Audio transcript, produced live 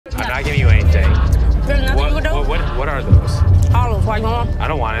What are those? Olives, why you want? I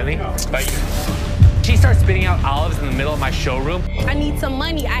don't want any. But she starts spitting out olives in the middle of my showroom. I need some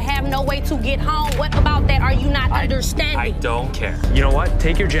money. I have no way to get home. What about that are you not understanding? I don't care. You know what?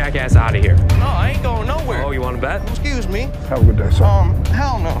 Take your jackass out of here. No, I ain't going nowhere. Oh, you want to bet? Excuse me. Have a good day, sir.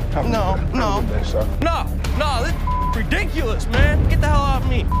 Hell no. No. Have a good day, sir. No, this ridiculous, man. Get the hell out of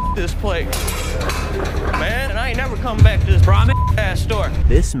me, this place. Man, and I ain't never coming back to this ass store.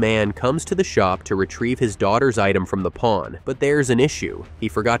 This man comes to the shop to retrieve his daughter's item from the pawn, but there's an issue. He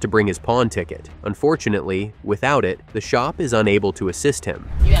forgot to bring his pawn ticket. Unfortunately, without it, the shop is unable to assist him.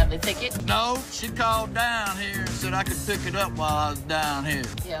 You have the ticket? No, she called down here and said I could pick it up while I was down here.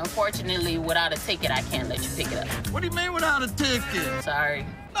 Yeah, unfortunately, without a ticket, I can't let you pick it up. What do you mean without a ticket? Sorry.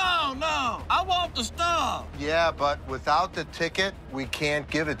 No, I want the stuff. Yeah, but without the ticket, we can't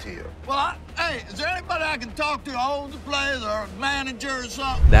give it to you. Well, hey, is there anybody I can talk to, owns the place, or a manager or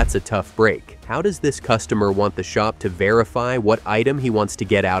something? That's a tough break. How does this customer want the shop to verify what item he wants to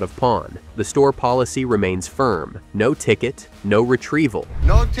get out of pawn? The store policy remains firm. No ticket, no retrieval.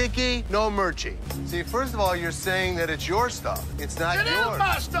 No ticket, no merchie. See, first of all, you're saying that it's your stuff. It's not yours. It is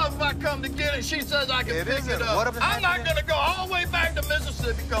my stuff if I come to get it. She says I can pick it up. I'm not going to go all the way back to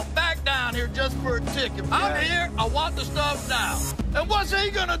Mississippi, come back down here just for a ticket. I'm here, I want the stuff now. And what's he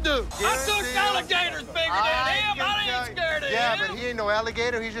going to do? I took alligators bigger than him. I ain't scared of him. Yeah, but he ain't no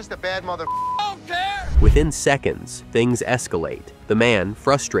alligator. He's just a bad mother. I don't care. Within seconds, things escalate. The man,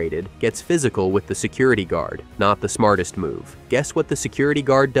 frustrated, gets physical with the security guard. Not the smartest move. Guess what the security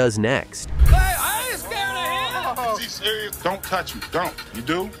guard does next? Hey, I ain't scared of him. Is he serious? Don't touch me. Don't. You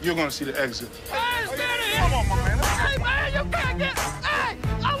do? You're going to see the exit. I ain't scared of him. Come on, my man. Hey, man, you can't get... Hey,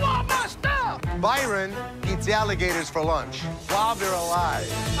 I want my stuff. Byron eats alligators for lunch while they're alive.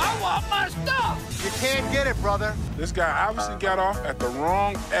 I want my stuff. You can't get it, brother. This guy obviously got off at the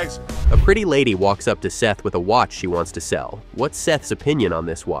wrong exit. A pretty lady walks up to Seth with a watch she wants to sell. What's Seth's opinion on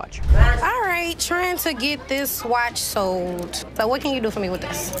this watch? All right, trying to get this watch sold. So what can you do for me with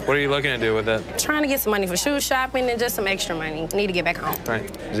this? What are you looking to do with it? Trying to get some money for shoe shopping and just some extra money. Need to get back home.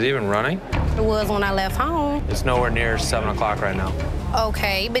 Right. Is it even running? It was when I left home. It's nowhere near 7 o'clock right now.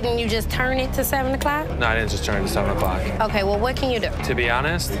 Okay, but then you just turn it to 7 o'clock? No, I didn't just turn it to 7 o'clock. Okay, well, what can you do? To be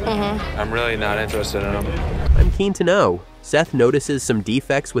honest, I'm really not interested in them. I'm keen to know. Seth notices some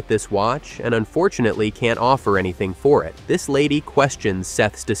defects with this watch and unfortunately can't offer anything for it. This lady questions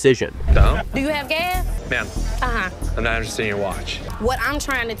Seth's decision. Dumb? Do you have gas? Ma'am, I'm not interested in your watch. What I'm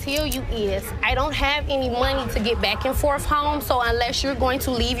trying to tell you is I don't have any money to get back and forth home, so unless you're going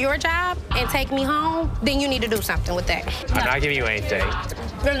to leave your job and take me home, then you need to do something with that. I'm not giving you anything.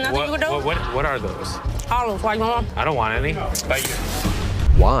 There's nothing you can do? What are those? Olives, why you want? I don't want any. But you...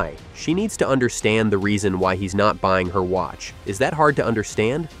 Why? She needs to understand the reason why he's not buying her watch. Is that hard to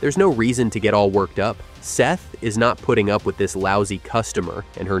understand? There's no reason to get all worked up. Seth is not putting up with this lousy customer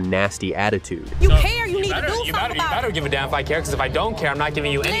and her nasty attitude. You care, you need to do something about it. You better give a damn if I care, because if I don't care, I'm not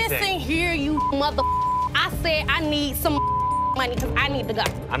giving you anything. Listen here, you mother... I said I need some money because I need to go.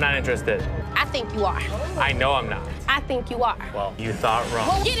 I'm not interested. I think you are. I know I'm not. I think you are. Well, you thought wrong.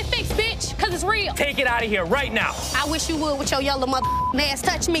 Well, get it fixed, bitch, because it's real. Take it out of here right now. I wish you would with your yellow mother ass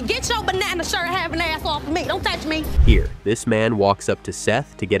touch me. Get your banana shirt having ass off of me. Don't touch me. Here, this man walks up to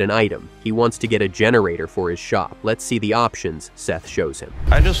Seth to get an item. He wants to get a generator for his shop. Let's see the options Seth shows him.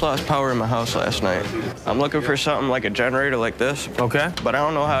 I just lost power in my house last night. I'm looking for something like a generator like this. Okay. But I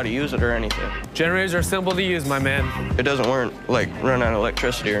don't know how to use it or anything. Generators are simple to use, my man. It doesn't work, like, run on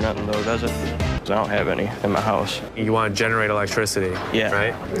electricity or nothing, though, does it? 'Cause I don't have any in my house. You want to generate electricity, Yeah.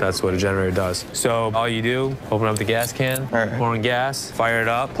 right? That's what a generator does. So all you do, open up the gas can, All right. pour in gas, fire it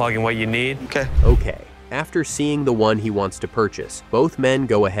up, plug in what you need. Okay. Okay. After seeing the one he wants to purchase, both men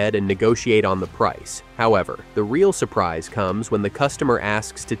go ahead and negotiate on the price. However, the real surprise comes when the customer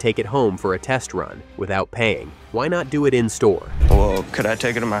asks to take it home for a test run without paying. Why not do it in store? Well, could I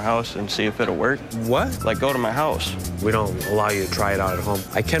take it to my house and see if it'll work? What? Like, go to my house. We don't allow you to try it out at home.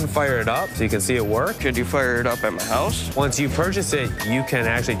 I can fire it up so you can see it work. Could you fire it up at my house? Once you purchase it, you can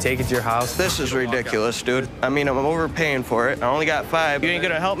actually take it to your house. This is ridiculous, dude. I mean, I'm overpaying for it. I only got 5. You ain't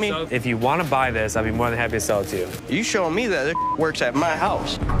gonna help me? So if you want to buy this, I'd be more than happy to sell it to you. You showing me that it works at my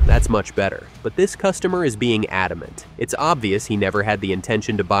house. That's much better. But this customer is being adamant. It's obvious he never had the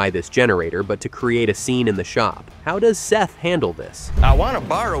intention to buy this generator, but to create a scene in the shop. How does Seth handle this? I want to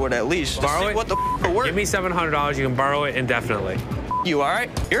borrow it at least. Borrow it? What the will work? Give me $700, you can borrow it indefinitely. You all right?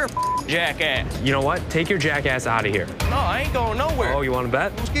 You're a jackass. You know what? Take your jackass out of here. No, I ain't going nowhere. Oh, you want to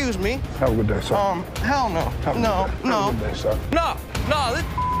bet? Excuse me. Have a good day, sir. Hell no. No. Have a good day, sir. No, this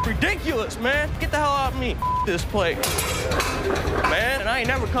ridiculous, man. Get the hell out of me, this place. Man, and I ain't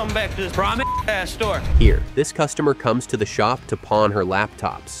never coming back to this ass store. Here, this customer comes to the shop to pawn her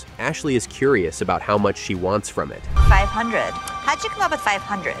laptops. Ashley is curious about how much she wants from it. 500. How'd you come up with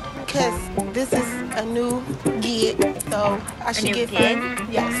 500? Because this is a new gig, so I should get gig?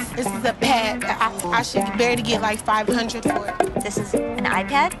 Yes, this is a pad. I should barely get like 500 for it. This is an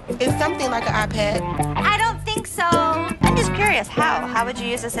iPad? It's something like an iPad. I don't think so. I'm just curious, how? How would you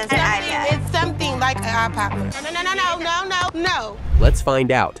use this as an iPad? It's something like an iPad. No. Let's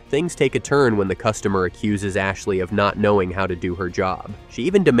find out. Things take a turn when the customer accuses Ashley of not knowing how to do her job. She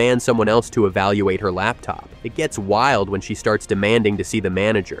even demands someone else to evaluate her laptop. It gets wild when she starts demanding to see the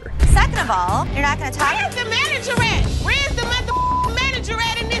manager. Second of all, you're not going to talk. Where's the manager at? Where's the manager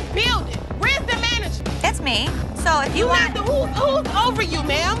at in this building? Where's the manager? It's me. So if you want... Who's over you,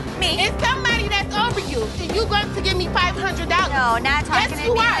 ma'am? Me. It's somebody that's over you. And you going to give me $500. No, not talking to me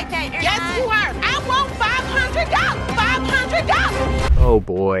like that. Yes, you are. I want $500. $500. Oh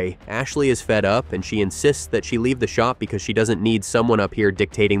boy, Ashley is fed up and she insists that she leave the shop because she doesn't need someone up here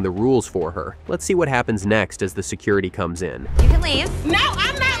dictating the rules for her. Let's see what happens next as the security comes in. You can leave. No,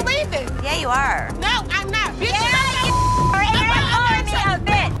 I'm not leaving. Yeah, you are. No, I'm not. Bitch, a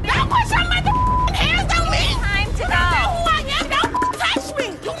bit. don't put your hands on me. Time to You go. don't know who I am. Don't touch me.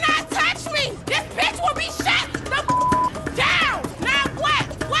 Do not touch me. This bitch will be shut the down. Now what?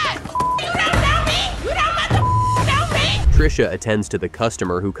 You don't know me. You don't know me. Trisha attends to the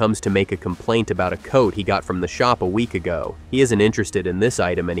customer who comes to make a complaint about a coat he got from the shop a week ago. He isn't interested in this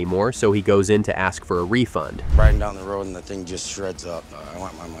item anymore, so he goes in to ask for a refund. Riding down the road and the thing just shreds up. I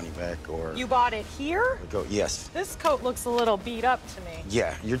want my money back, or... You bought it here? The coat, yes. This coat looks a little beat up to me.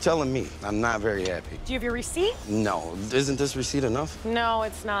 Yeah, you're telling me. I'm not very happy. Do you have your receipt? No. Isn't this receipt enough? No,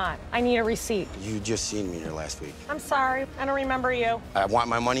 it's not. I need a receipt. You just seen me here last week. I'm sorry. I don't remember you. I want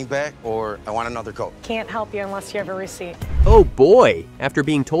my money back, or I want another coat. Can't help you unless you have a receipt. Oh boy! After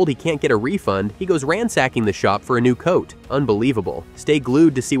being told he can't get a refund, he goes ransacking the shop for a new coat. Unbelievable. Stay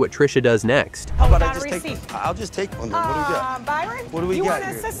glued to see what Trisha does next. How about I Without just a take receipt. one? I'll just take one then. What do we got? Byron? What do we you got want to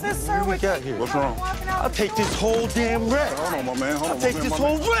here? assist this, sir? What do we got here? What's wrong? I'll take this whole damn wreck. Hold on, my man. Hold on, I'll take this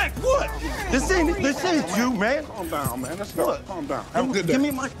whole wreck. What? This ain't you, man. Calm down, man. Let's go. What? Calm down. Have a good day. Give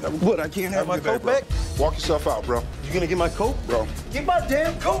me my... What, I can't have my coat back? Walk yourself out, bro. You gonna get my coat? Bro. Get my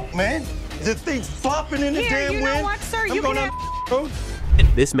damn coat, man. The thing's flopping in the damn wind. You know what, sir? I'm You going can to coat.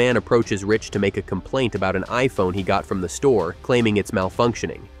 This man approaches Rich to make a complaint about an iPhone he got from the store, claiming it's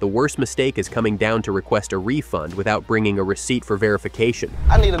malfunctioning. The worst mistake is coming down to request a refund without bringing a receipt for verification.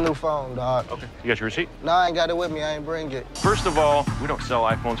 I need a new phone, dog. Okay, you got your receipt? No, I ain't got it with me. I ain't bring it. First of all, we don't sell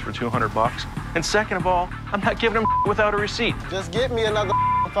iPhones for $200. And second of all, I'm not giving them without a receipt. Just get me another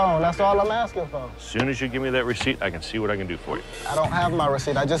phone. That's all I'm asking for. As soon as you give me that receipt, I can see what I can do for you. I don't have my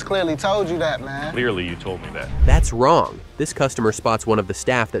receipt. I just clearly told you that, man. Clearly, you told me that. That's wrong. This customer spots one of the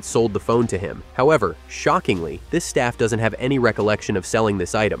staff that sold the phone to him. However, shockingly, this staff doesn't have any recollection of selling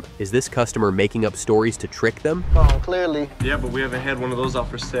this item. Is this customer making up stories to trick them? Phone, clearly. Yeah, but we haven't had one of those out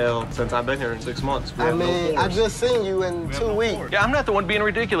for sale since I've been here in 6 months. I mean, I just seen you in 2 weeks. Yeah, I'm not the one being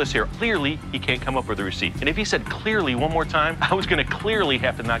ridiculous here. Clearly, he can't come up with a receipt. And if he said clearly one more time, I was going to clearly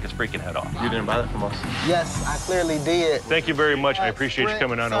have to knock his freaking head off. You didn't buy that from us? Yes, I clearly did. Thank you very much. I appreciate you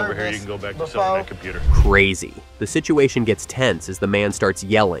coming on over here. You can go back to selling that computer. Crazy. The situation gets tense as the man starts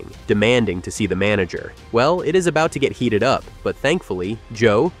yelling, demanding to see the manager. Well, it is about to get heated up, but thankfully,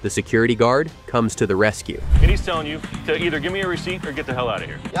 Joe, the security guard, comes to the rescue. And he's telling you to either give me a receipt or get the hell out of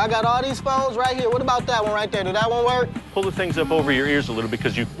here. Y'all got all these phones right here. What about that one right there? Did that one work? Pull the things up over your ears a little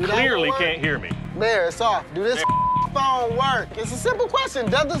because you clearly can't hear me. There, it's off. Do this phone work? It's a simple question.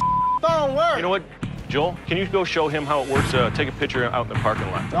 Does this phone work? You know what, Joel? Can you go show him how it works? Take a picture out in the parking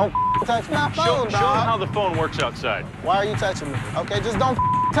lot. Don't touch my phone, Show him how the phone works outside. Why are you touching me? Okay, just don't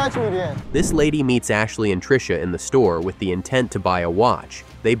touch me then. This lady meets Ashley and Trisha in the store with the intent to buy a watch.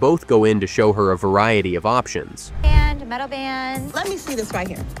 They both go in to show her a variety of options. And metal band. Let me see this right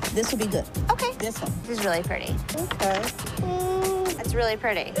here. This will be good. Okay. This one. This is really pretty. Okay. That's really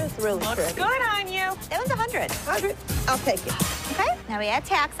pretty. It's really Looks pretty. good on you. That one's 100. 100. I'll take it. Okay. Now we add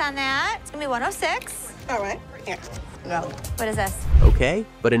tax on that. It's gonna be 106. All right. Here. Go. What is this? Okay,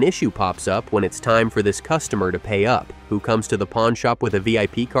 but an issue pops up when it's time for this customer to pay up. Who comes to the pawn shop with a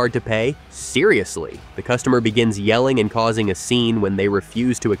VIP card to pay? Seriously. The customer begins yelling and causing a scene when they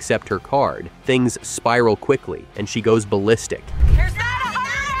refuse to accept her card. Things spiral quickly, and she goes ballistic. There's not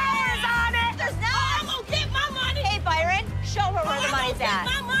 $100 on it. There's not. I'm gonna get my money. Hey, Byron, show her where the money's at.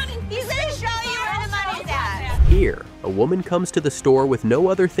 My money. He's gonna show you where the money's at. Here, A woman comes to the store with no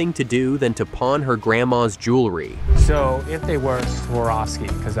other thing to do than to pawn her grandma's jewelry. So if they were Swarovski,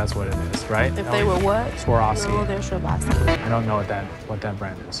 because that's what it is, right? If they were what? Swarovski. No, they're Swarovski. I don't know what that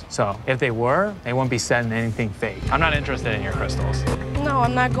brand is. So if they were, they wouldn't be selling anything fake. I'm not interested in your crystals. No,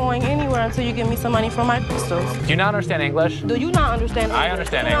 I'm not going anywhere until you give me some money for my crystals. Do you not understand English? Do you not understand English? I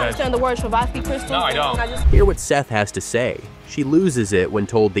understand Do you not English. understand the word Swarovski crystals? No, I don't. Hear what Seth has to say. She loses it when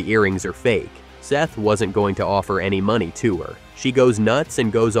told the earrings are fake. Seth wasn't going to offer any money to her. She goes nuts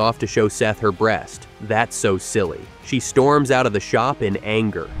and goes off to show Seth her breast. That's so silly. She storms out of the shop in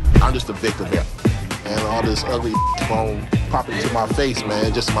anger. I'm just a victim here. And all this ugly phone popping to my face,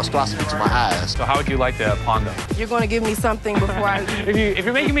 man, just monstrosity to my eyes. So how would you like to pawn them? You're going to give me something before I... If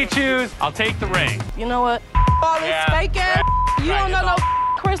you're making me choose, I'll take the ring. You know what? All this fake ass. You don't know no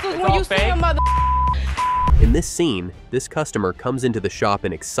crystals when you see a mother... In this scene, this customer comes into the shop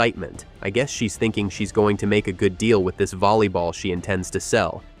in excitement. I guess she's thinking she's going to make a good deal with this volleyball she intends to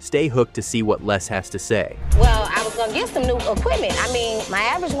sell. Stay hooked to see what Les has to say. Well, I was gonna get some new equipment. I mean, my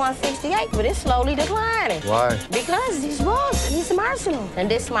average 168, but it's slowly declining. Why? Because these balls need some arsenal. And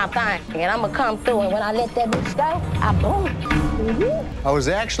this is my thing. And I'm gonna come through, and when I let that bitch go, I boom. I was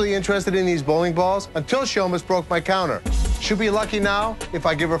actually interested in these bowling balls until Shomas broke my counter. She'll be lucky now if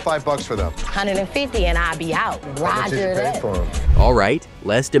I give her $5 for them. 150 and I'll be out. Roger that. All right,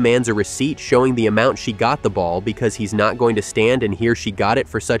 Les demands a receipt showing the amount she got the ball because he's not going to stand and hear she got it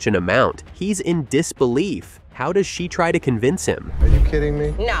for such an amount. He's in disbelief. How does she try to convince him? Are you kidding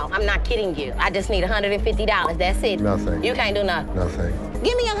me? No, I'm not kidding you. I just need $150. That's it. Nothing. You can't do nothing. Nothing.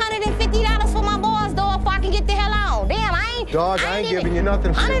 Give me $150 for my balls, dog, if I can get the hell on. Damn, I ain't... Dog, I ain't giving you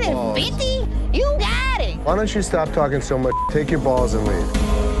nothing for your balls. 150? You got it. Why don't you stop talking so much? Take your balls and leave.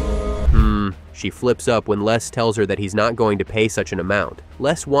 She flips up when Les tells her that he's not going to pay such an amount.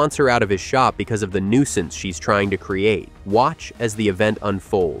 Les wants her out of his shop because of the nuisance she's trying to create. Watch as the event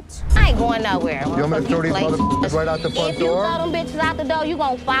unfolds. I ain't going nowhere. You want me to throw these motherfuckers right out the front door? If you throw them bitches out the door, you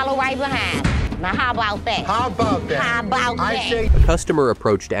gonna follow right behind. Now, how about that? How about that? How about that? A customer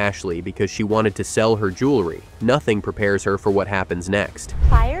approached Ashley because she wanted to sell her jewelry. Nothing prepares her for what happens next.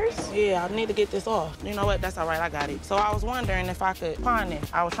 Pliers? Yeah, I need to get this off. You know what? That's all right. I got it. So I was wondering if I could pawn it.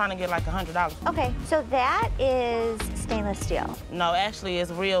 I was trying to get like $100. Okay, so that is stainless steel. No, actually,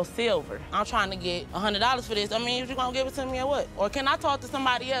 it's real silver. I'm trying to get $100 for this. I mean, you gonna give it to me or what? Or can I talk to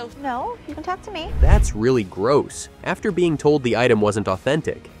somebody else? No, you can talk to me. That's really gross. After being told the item wasn't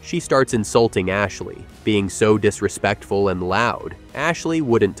authentic, she starts insulting Ashley, being so disrespectful and loud. Ashley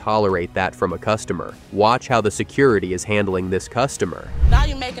wouldn't tolerate that from a customer. Watch how the security is handling this customer. Now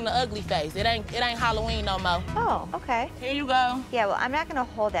you're making the ugly face. It ain't Halloween no more. Oh, okay. Here you go. Yeah, well, I'm not gonna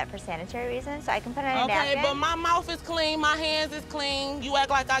hold that for sanitary reasons, so I can put it in a napkin. Okay, but my mouth is clean, my hands is clean. You act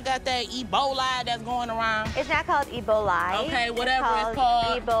like I got that Ebola that's going around. It's not called Ebola. Okay, whatever it's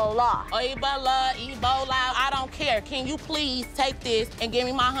called. Ebola. Ebola. I don't care. Can you please take this and give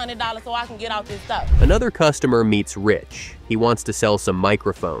me my $100 so I can get out this stuff? Another customer meets Rich. He wants to sell some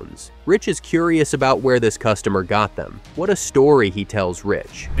microphones. Rich is curious about where this customer got them. What a story he tells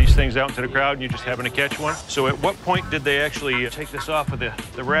Rich. These things out into the crowd and you just happen to catch one. So at what point did they actually take this off of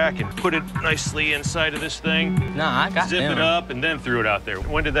the rack and put it nicely inside of this thing? No, I got Zip them. it up and then threw it out there.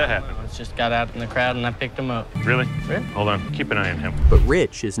 When did that happen? I just got out in the crowd and I picked them up. Really? Hold on, keep an eye on him. But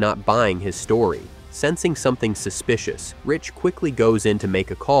Rich is not buying his story. Sensing something suspicious, Rich quickly goes in to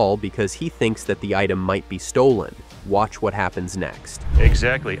make a call because he thinks that the item might be stolen. Watch what happens next.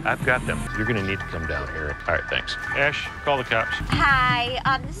 Exactly, I've got them. You're gonna need to come down here. All right, thanks. Ash, call the cops. Hi,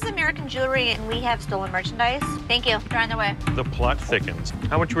 this is American Jewelry, and we have stolen merchandise. Thank you. They're on their way. The plot thickens.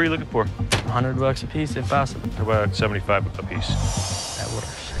 How much were you looking for? $100 a piece if possible. How about 75 a piece? That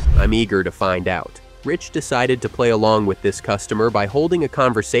works. I'm eager to find out. Rich decided to play along with this customer by holding a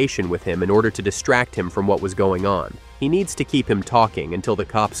conversation with him in order to distract him from what was going on. He needs to keep him talking until the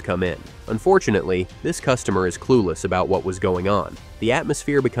cops come in. Unfortunately, this customer is clueless about what was going on. The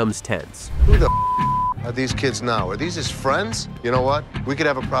atmosphere becomes tense. Who the are these kids now? Are these his friends? You know what? We could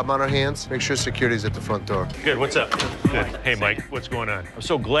have a problem on our hands. Make sure security's at the front door. Good, what's up? Good. Hey, Mike, what's going on? I'm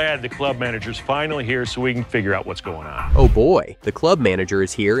so glad the club manager's finally here so we can figure out what's going on. Oh boy, the club manager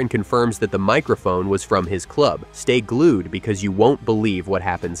is here and confirms that the microphone was from his club. Stay glued because you won't believe what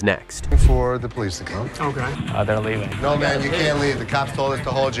happens next. For the police to come. Okay. They're leaving. No, man, you can't leave. The cops told us to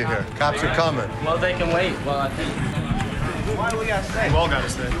hold you here. Cops are coming. Well, they can wait. Well, I think. Why do we gotta stay? We all gotta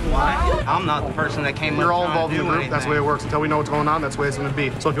stay. Why? I'm not the person that came up. We're all involved in the group. That's the way it works. Until we know what's going on, that's the way it's gonna be.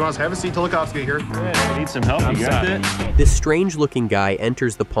 So if you want us to have a seat till the cops get here. Yeah, need some help? You got it? This strange-looking guy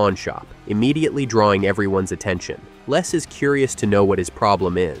enters the pawn shop, immediately drawing everyone's attention. Les is curious to know what his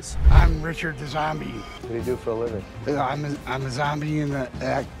problem is. I'm Richard the Zombie. What do you do for a living? I'm a zombie and an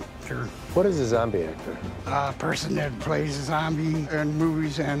actor. What is a zombie actor? A person that plays a zombie in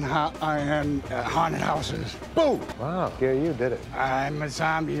movies and haunted houses. Boom! Wow, yeah, you did it. I'm a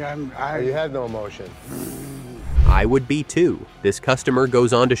zombie. You have no emotion. I would be too. This customer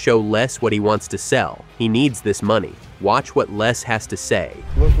goes on to show Les what he wants to sell. He needs this money. Watch what Les has to say.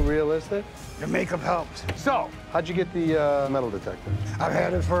 Look realistic? The makeup helps. So, how'd you get the metal detector? I've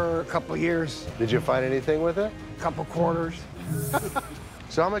had it for a couple of years. Did you find anything with it? A couple quarters.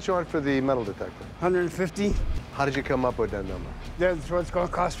 So how much you want for the metal detector? 150. How did you come up with that number? That's what it's going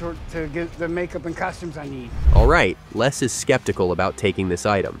to cost to get the makeup and costumes I need. All right, Les is skeptical about taking this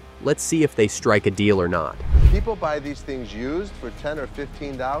item. Let's see if they strike a deal or not. People buy these things used for $10 or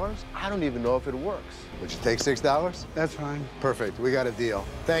 $15. I don't even know if it works. Would you take $6? That's fine. Perfect, we got a deal.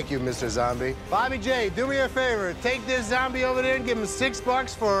 Thank you, Mr. Zombie. Bobby J, do me a favor. Take this zombie over there and give him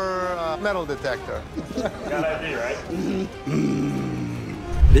 $6 for a metal detector. Got ID, right?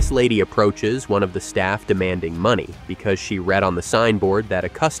 This lady approaches one of the staff demanding money because she read on the signboard that a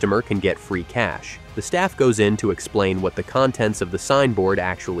customer can get free cash. The staff goes in to explain what the contents of the signboard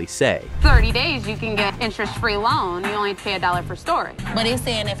actually say. 30 days, you can get interest-free loan. You only pay $1 for storage. But it's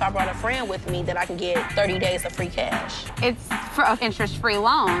saying if I brought a friend with me that I can get 30 days of free cash. It's for an interest-free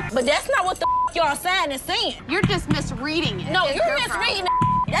loan. But that's not what the y'all sign is saying. You're just misreading it. No, you're misreading it.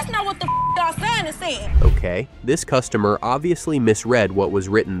 That's not what the y'all sign is saying. Okay, this customer obviously misread what was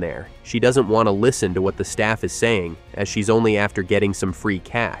written there. She doesn't want to listen to what the staff is saying, as she's only after getting some free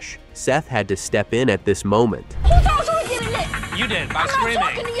cash. Seth had to step in at this moment. Who told you to get in there? You did, by I'm screaming.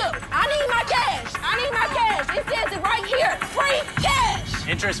 not talking to you. I need my cash. I need my cash. It says it right here. Free cash.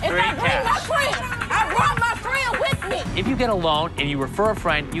 Interest-free If I bring cash. my friend, I brought my friend with me. If you get a loan and you refer a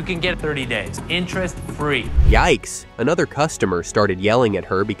friend, you can get 30 days, interest-free. Yikes! Another customer started yelling at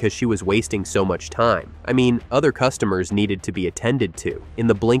her because she was wasting so much time. I mean, other customers needed to be attended to. In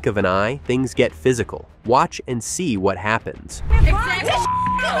the blink of an eye, things get physical. Watch and see what happens. I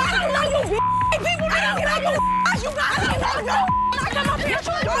don't know you, people. I don't know you. You got I don't know you. I come up here. You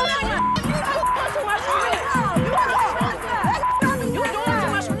doing too much for me.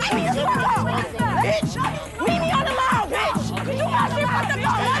 Bitch, meet me on the lawn, bitch. You got shit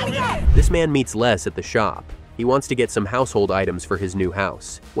fucked up. This man meets Les at the shop. He wants to get some household items for his new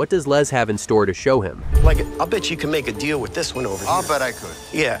house. What does Les have in store to show him? Like, I'll bet you can make a deal with this one over here. I'll bet I could.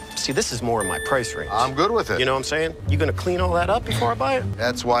 Yeah, see, this is more in my price range. I'm good with it. You know what I'm saying? You gonna clean all that up before I buy it?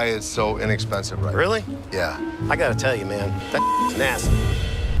 That's why it's so inexpensive right Really? Yeah. I gotta tell you, man, that's nasty.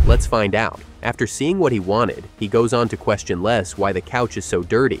 Let's find out. After seeing what he wanted, he goes on to question Les why the couch is so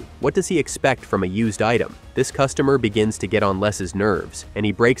dirty. What does he expect from a used item? This customer begins to get on Les's nerves, and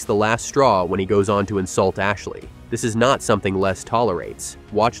he breaks the last straw when he goes on to insult Ashley. This is not something Les tolerates.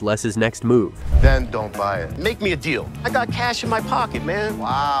 Watch Les's next move. Then don't buy it. Make me a deal. I got cash in my pocket, man.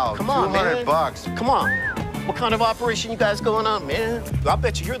 Wow, Come on, man. $200. Come on. What kind of operation you guys going on, man? I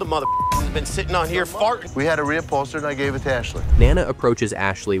bet you're the mother that's been sitting on here farting. We had a reupholster and I gave it to Ashley. Nana approaches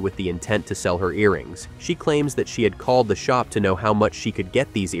Ashley with the intent to sell her earrings. She claims that she had called the shop to know how much she could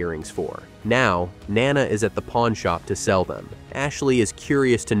get these earrings for. Now, Nana is at the pawn shop to sell them. Ashley is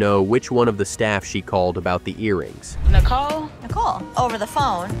curious to know which one of the staff she called about the earrings. Nicole, over the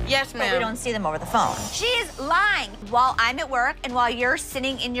phone. Yes, But ma'am. we don't see them over the phone. She's lying. While I'm at work and while you're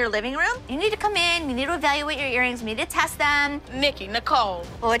sitting in your living room, you need to come in, you need to evaluate your earrings, we need to test them. Nicole.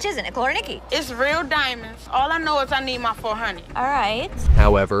 Well, which is it, Nicole or Nikki? It's real diamonds. All I know is I need my 400. All right.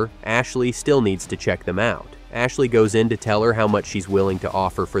 However, Ashley still needs to check them out. Ashley goes in to tell her how much she's willing to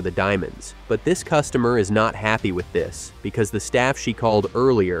offer for the diamonds. But this customer is not happy with this because the staff she called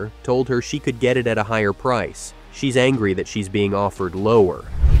earlier told her she could get it at a higher price. She's angry that she's being offered lower.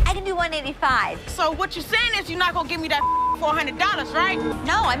 I can do $185. So what you're saying is you're not gonna give me that $400, right?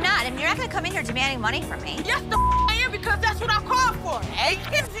 No, I'm not. I mean, you're not gonna come in here demanding money from me. Yes, the I am, because that's what I called for. Hey,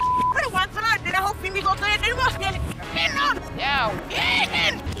 it's the one time I hope me go say it was getting in on down.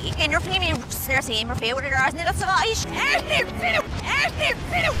 And you're feeling seriously, you're feeling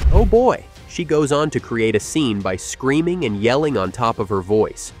Oh boy! She goes on to create a scene by screaming and yelling on top of her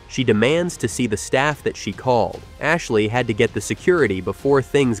voice. She demands to see the staff that she called. Ashley had to get the security before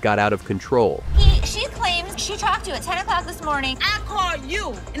things got out of control. She claims she talked to you at 10 o'clock this morning. I called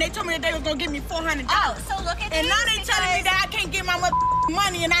you, and they told me that they was gonna give me $400. Oh, so look at and these, now they telling me that I can't get my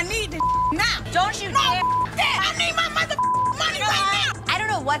money, and I need this now. Don't you no, dare. I need my money right now. I don't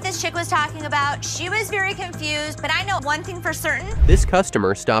know what this chick was talking about. She was very confused, but I know one thing for certain. This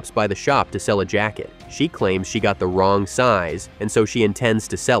customer stops by the shop to sell a jacket. She claims she got the wrong size, and so she intends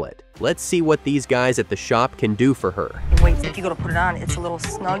to sell it. Let's see what these guys at the shop can do for her. Wait, if you go to put it on, it's a little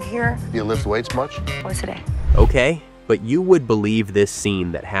snug here. Do you lift weights much? Twice a day. Okay, but you would believe this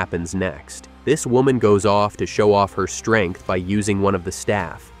scene that happens next. This woman goes off to show off her strength by using one of the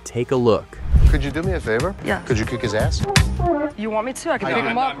staff. Take a look. Could you do me a favor? Yeah. Could you kick his ass? You want me to? I can pick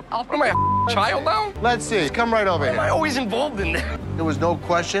him up. I'll pick him Am I a child now? Let's see. Come right over Why am I here. always involved in that? There was no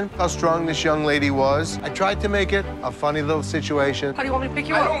question how strong this young lady was. I tried to make it a funny little situation. How do you want me to pick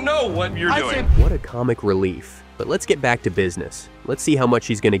you I up? don't know what you're doing. What a comic relief. But let's get back to business. Let's see how much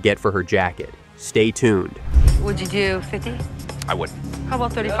she's gonna get for her jacket. Stay tuned. Would you do 50? I wouldn't. How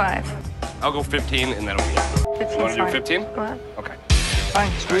about 35? I'll go 15 and that'll be it. 15 You want to do 15? Go ahead. Okay.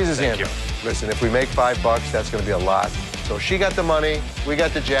 Fine. Squeeze his hand. Thank you. Listen, if we make $5, that's going to be a lot. So she got the money, we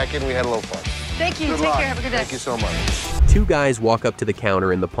got the jacket, and we had a little fun. Thank you. Good Take luck. care. Have a good day. Thank you so much. Two guys walk up to the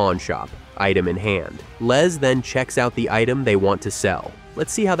counter in the pawn shop, item in hand. Les then checks out the item they want to sell.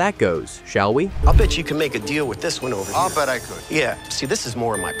 Let's see how that goes, shall we? I'll bet you can make a deal with this one over here. I'll bet I could. Yeah, see, this is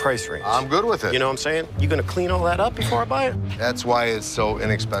more in my price range. I'm good with it. You know what I'm saying? You gonna clean all that up before I buy it? That's why it's so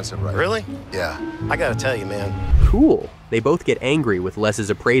inexpensive, right? Really? Yeah. I gotta tell you, man. Cool. They both get angry with Les's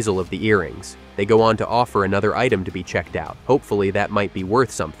appraisal of the earrings. They go on to offer another item to be checked out. Hopefully that might be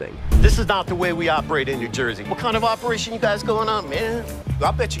worth something. This is not the way we operate in New Jersey. What kind of operation you guys going on, man?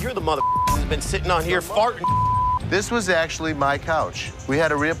 I bet you're the mother that's been sitting on here farting. This was actually my couch. We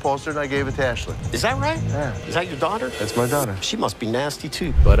had a reupholstered and I gave it to Ashley. Is that right? Yeah. Is that your daughter? That's my daughter. She must be nasty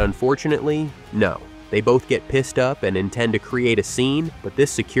too. But unfortunately, no. They both get pissed up and intend to create a scene, but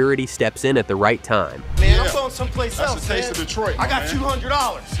this security steps in at the right time. Man, I'm going someplace That's else, the taste man. of Detroit, I got man.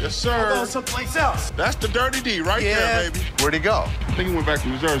 $200. Yes, sir. I'm going someplace else. That's the dirty D right there, baby. Where'd he go? I think he went back to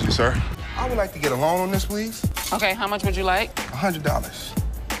New Jersey, sir. I would like to get a loan on this, please. Okay, how much would you like?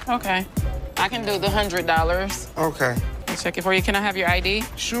 $100. Okay. I can do the $100. Okay. I'll check it for you. Can I have your ID?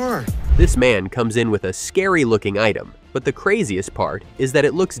 Sure. This man comes in with a scary-looking item, but the craziest part is that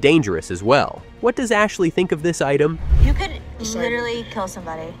it looks dangerous as well. What does Ashley think of this item? You could literally kill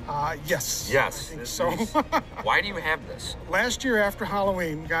somebody. Yes. Yes. I think so. Why do you have this? Last year after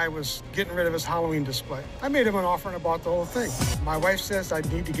Halloween, guy was getting rid of his Halloween display. I made him an offer and I bought the whole thing. My wife says I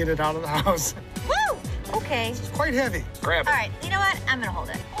need to get it out of the house. Woo! Okay. It's quite heavy. Grab it. All right, you know what? I'm gonna hold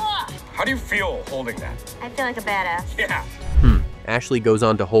it. How do you feel holding that? I feel like a badass. Yeah. Ashley goes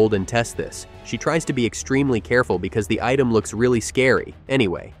on to hold and test this. She tries to be extremely careful because the item looks really scary.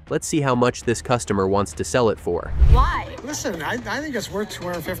 Anyway, let's see how much this customer wants to sell it for. Why? Listen, I think it's worth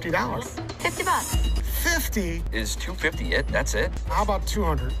 $250. $50. 50? Is $250 it? That's it? How about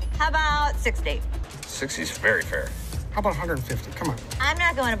 200? How about 60? 60 is very fair. How about 150? Come on. I'm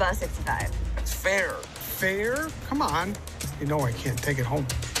not going above 65. That's fair. Fair? Come on. You know I can't take it home.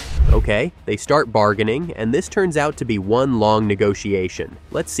 Okay, they start bargaining, and this turns out to be one long negotiation.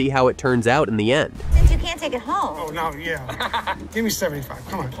 Let's see how it turns out in the end. Since you can't take it home. Oh, no, yeah. Give me 75.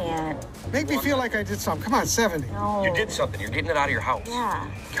 Come on. Can't. Make me feel like I did something. Come on, 70. No. You did something. You're getting it out of your house. Yeah.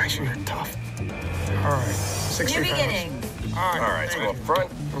 Guys, you're tough. All right. 65. New beginning. All right, so up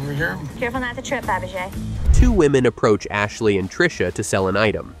front. Over here. Careful not to trip, Babajay. Two women approach Ashley and Trisha to sell an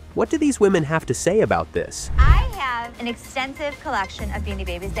item. What do these women have to say about this? I have an extensive collection of Beanie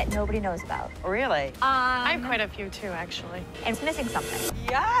Babies that nobody knows about. Really? I have quite a few too, actually. And it's missing something.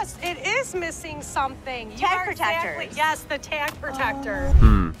 Yes, it is missing something. Tag protectors. Yes, the tag protector.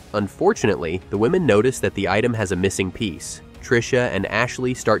 Unfortunately, the women notice that the item has a missing piece. Trisha and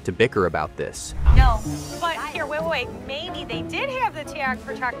Ashley start to bicker about this. No. But here, wait. Maybe they did have the tag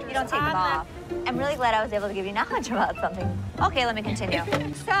protectors. You don't take them off. I'm really glad I was able to give you knowledge about something. Okay, let me continue.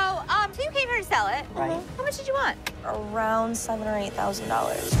 So you came here to sell it. Right. How much did you want? Around $7,000 or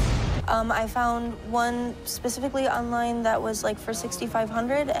 $8,000. I found one specifically online that was like for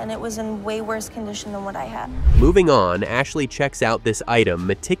 $6,500, and it was in way worse condition than what I had. Moving on, Ashley checks out this item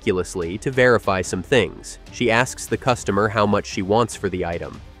meticulously to verify some things. She asks the customer how much she wants for the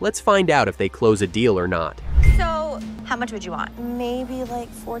item. Let's find out if they close a deal or not. So, how much would you want? Maybe like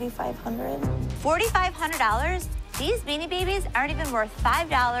 $4,500. $4,500? These Beanie Babies aren't even worth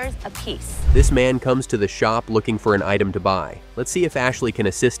 $5 a piece. This man comes to the shop looking for an item to buy. Let's see if Ashley can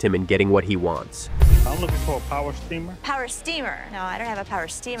assist him in getting what he wants. I'm looking for a power steamer. Power steamer? No, I don't have a power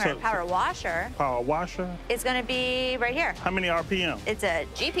steamer. So- Power washer. Power washer. It's gonna be right here. How many RPM? It's a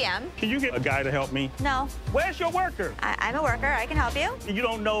GPM. Can you get a guy to help me? No. Where's your worker? I'm a worker. I can help you. You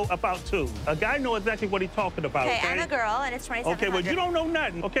don't know about two. A guy knows exactly what he's talking about, Okay, okay? I'm a girl, and it's $2,700. Okay, well, you don't know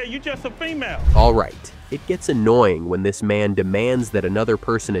nothing, okay? You're just a female. All right, It gets annoying when this man demands that another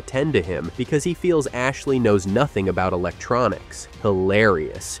person attend to him because he feels Ashley knows nothing about electronics.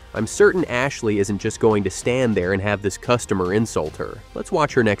 Hilarious. I'm certain Ashley isn't just going to stand there and have this customer insult her. Let's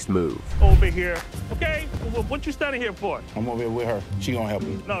watch her next move. Over here. Okay, what you standing here for? I'm over here with her. She gonna help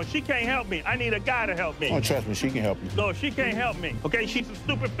me. No, she can't help me. I need a guy to help me. Oh, trust me, she can help you. No, she can't help me. Okay, she's a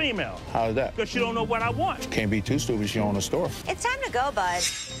stupid female. How's that? Because she don't know what I want. Can't be too stupid. She own a store. It's time to go, bud.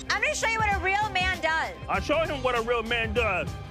 I'm gonna show you what a real man does. I'll show him what a real man does.